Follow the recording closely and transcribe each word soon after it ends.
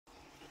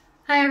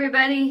Hi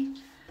everybody.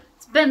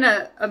 It's been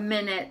a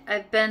minute.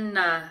 I've been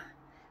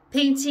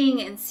painting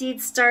and seed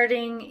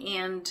starting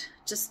and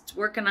just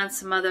working on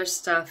some other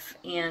stuff,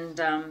 and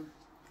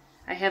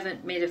I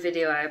haven't made a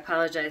video. I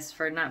apologize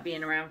for not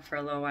being around for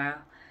a little while.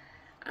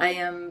 I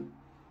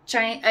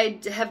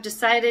have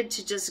decided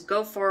to just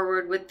go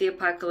forward with the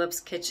Apocalypse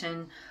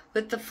Kitchen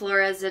with the floor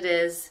as it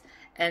is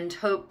and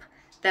hope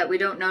that we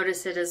don't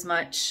notice it as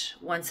much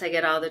once I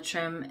get all the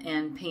trim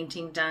and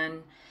painting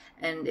done.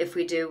 And if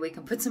we do, we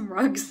can put some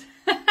rugs.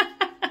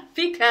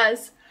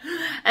 Because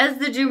as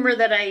the doomer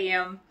that I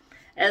am,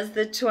 as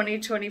the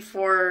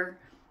 2024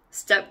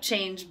 step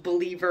change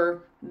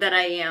believer that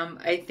I am,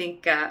 I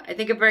think I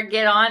better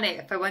get on it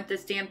if I want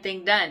this damn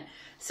thing done.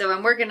 So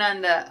I'm working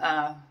on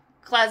the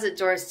closet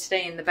doors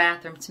today in the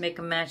bathroom to make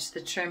them match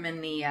the trim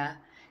in the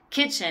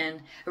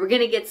kitchen. We're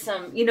gonna get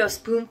some,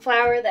 spoon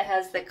flower that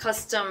has the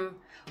custom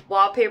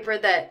wallpaper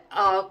that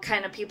all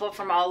kind of people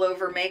from all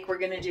over make. We're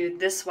gonna do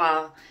this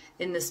wall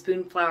in the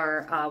spoon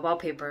flower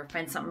wallpaper.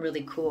 Find something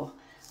really cool,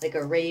 like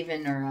a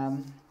raven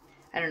or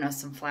I don't know,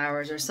 some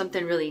flowers or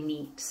something really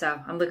neat.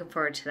 So I'm looking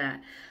forward to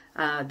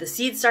that. The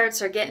seed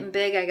starts are getting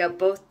big. I got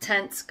both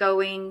tents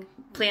going,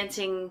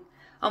 planting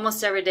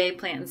almost every day,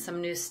 planting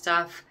some new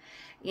stuff.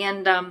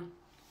 And I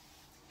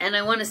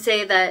want to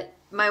say that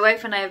my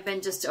wife and I have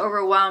been just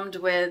overwhelmed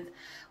with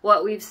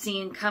what we've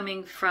seen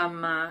coming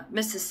from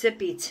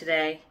Mississippi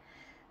today.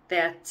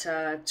 That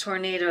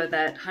tornado,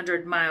 that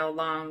 100-mile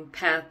long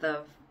path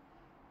of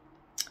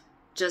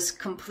just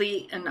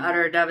complete and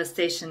utter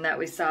devastation that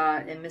we saw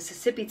in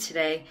Mississippi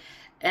today.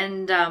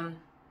 And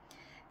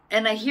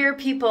I hear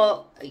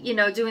people,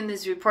 doing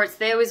these reports,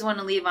 they always want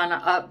to leave on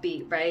an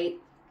upbeat, right?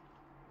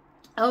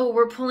 Oh,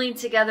 we're pulling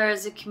together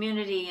as a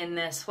community in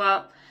this.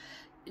 Well,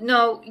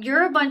 no,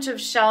 you're a bunch of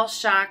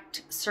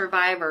shell-shocked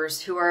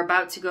survivors who are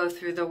about to go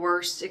through the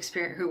worst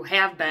experience, who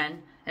have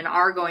been and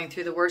are going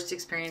through the worst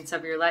experience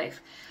of your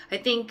life. I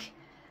think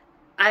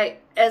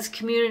as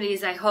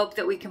communities, I hope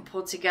that we can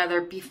pull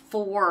together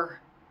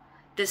before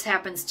this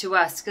happens to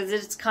us, because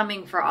it's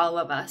coming for all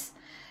of us.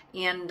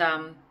 And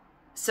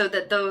so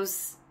that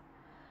those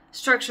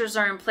structures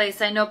are in place.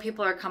 I know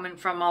people are coming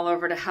from all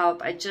over to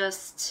help.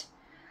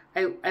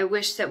 I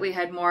wish that we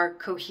had more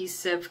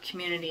cohesive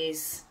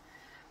communities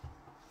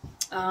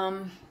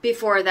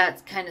before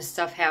that kind of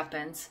stuff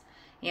happens.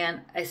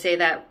 And I say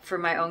that for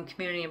my own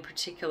community in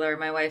particular.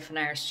 My wife and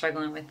I are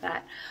struggling with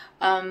that.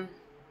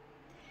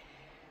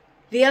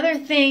 The other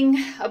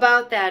thing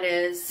about that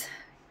is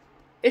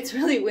it's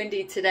really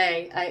windy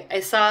today. I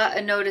saw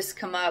a notice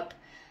come up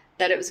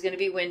that it was going to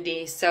be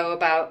windy. So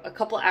about a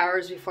couple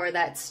hours before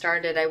that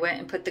started, I went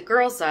and put the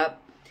girls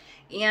up.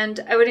 And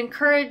I would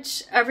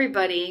encourage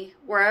everybody,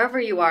 wherever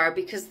you are,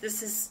 because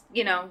this is,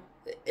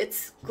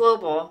 it's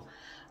global.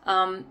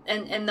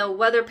 And the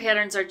weather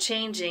patterns are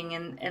changing,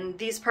 and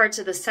these parts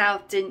of the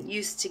South didn't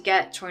used to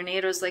get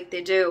tornadoes like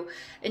they do.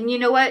 And you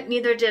know what?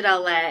 Neither did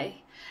LA.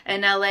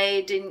 And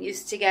LA didn't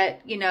used to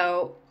get,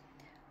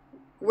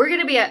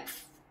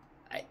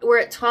 we're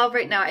at 12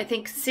 right now. I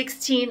think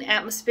 16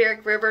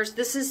 atmospheric rivers.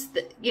 This is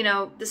the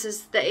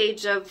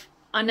age of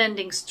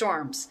unending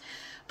storms.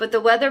 But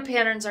the weather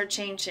patterns are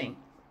changing.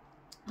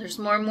 There's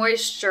more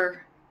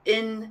moisture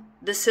in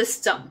the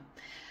system.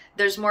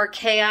 There's more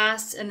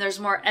chaos and there's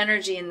more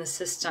energy in the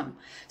system.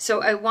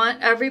 So I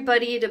want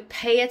everybody to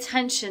pay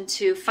attention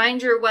to, find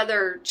your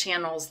weather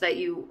channels that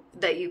you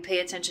pay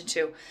attention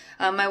to.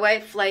 My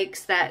wife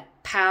likes that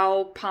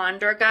POW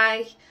Ponder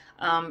guy.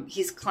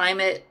 He's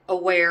climate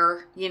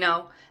aware,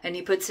 and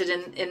he puts it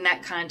in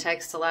that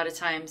context a lot of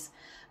times.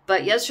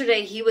 But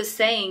yesterday he was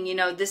saying,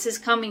 this is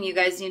coming. You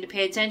guys need to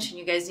pay attention.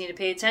 You guys need to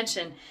pay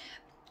attention.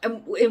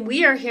 And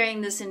we are hearing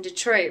this in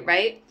Detroit,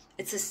 right?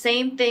 It's the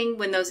same thing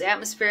when those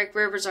atmospheric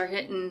rivers are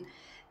hitting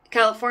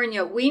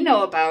California. We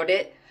know about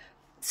it.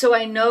 So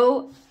I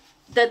know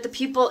that the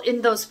people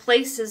in those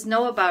places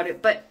know about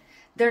it, but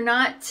they're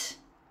not.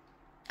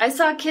 I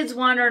saw kids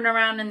wandering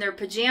around in their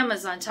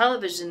pajamas on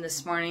television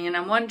this morning, and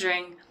I'm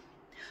wondering,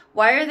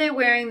 why are they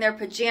wearing their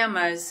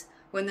pajamas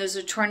when there's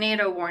a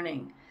tornado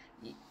warning?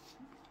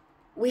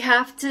 We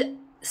have to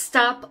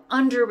stop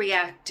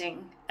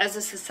underreacting as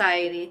a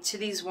society to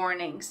these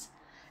warnings.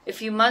 If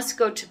you must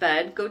go to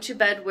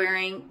bed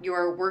wearing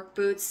your work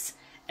boots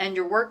and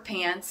your work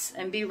pants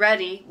and be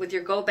ready with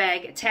your go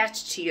bag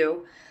attached to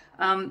you.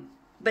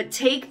 But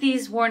take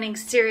these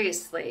warnings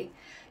seriously.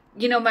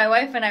 My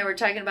wife and I were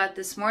talking about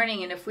this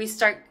morning, and if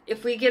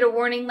we get a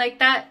warning like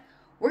that,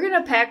 we're going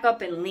to pack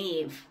up and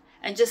leave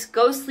and just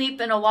go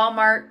sleep in a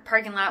Walmart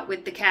parking lot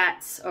with the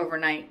cats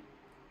overnight.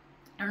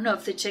 I don't know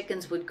if the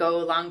chickens would go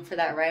along for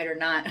that ride or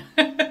not,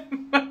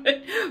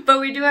 but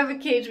we do have a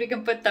cage we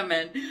can put them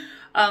in.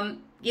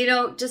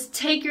 Just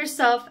take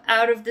yourself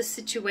out of the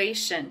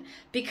situation,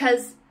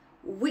 because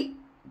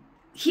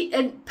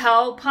and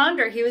Powell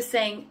Ponder, he was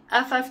saying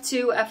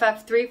FF2,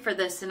 FF3 for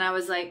this, and I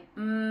was like,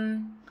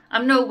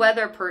 I'm no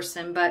weather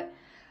person, but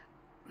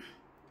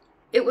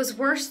it was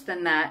worse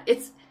than that.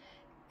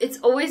 It's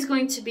always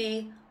going to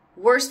be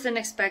worse than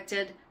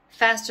expected,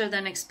 faster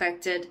than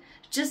expected.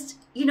 Just,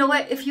 you know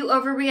what, if you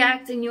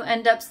overreact and you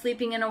end up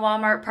sleeping in a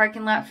Walmart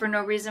parking lot for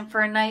no reason for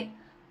a night,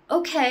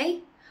 okay,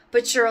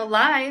 but you're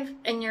alive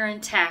and you're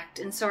intact,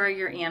 and so are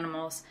your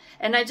animals.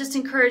 And I just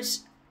encourage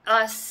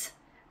us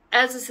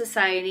as a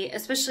society,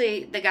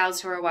 especially the gals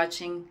who are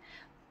watching,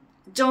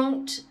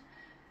 don't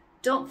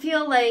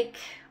feel like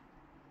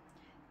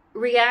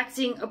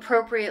reacting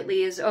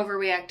appropriately is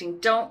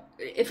overreacting.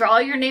 If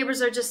all your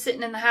neighbors are just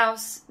sitting in the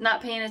house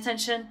not paying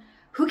attention,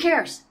 who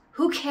cares?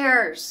 Who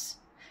cares?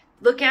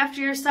 Look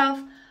after yourself.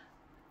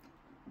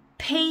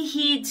 Pay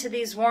heed to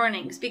these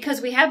warnings,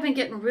 because we have been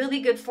getting really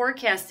good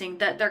forecasting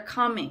that they're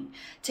coming.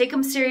 Take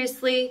them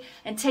seriously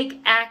and take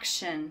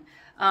action.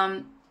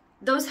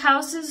 Those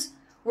houses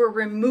were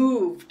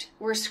removed,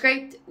 were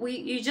scraped.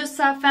 You just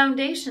saw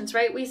foundations,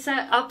 right?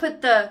 I'll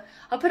put a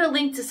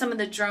link to some of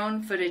the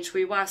drone footage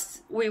we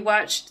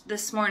watched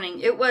this morning.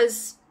 It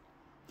was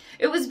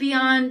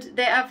beyond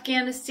the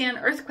Afghanistan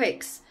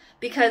earthquakes,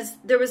 because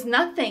there was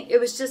nothing. It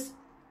was just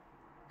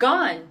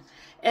gone.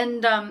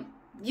 And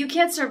you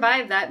can't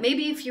survive that.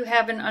 Maybe if you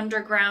have an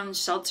underground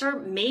shelter,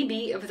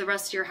 maybe if the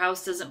rest of your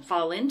house doesn't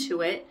fall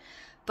into it.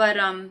 But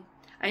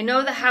I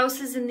know the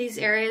houses in these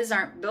areas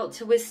aren't built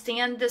to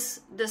withstand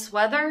this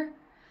weather.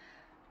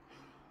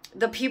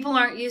 The people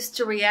aren't used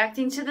to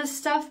reacting to this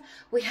stuff.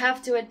 We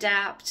have to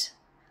adapt.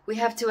 We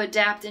have to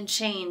adapt and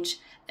change.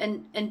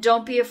 And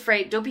don't be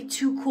afraid. Don't be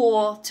too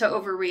cool to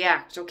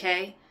overreact,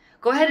 okay?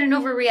 Go ahead and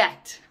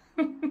overreact.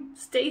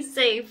 Stay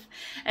safe.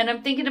 And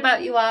I'm thinking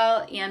about you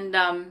all, and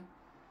I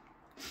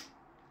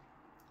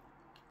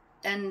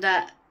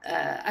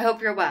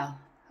hope you're well.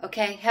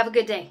 Okay? Have a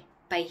good day.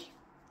 Bye.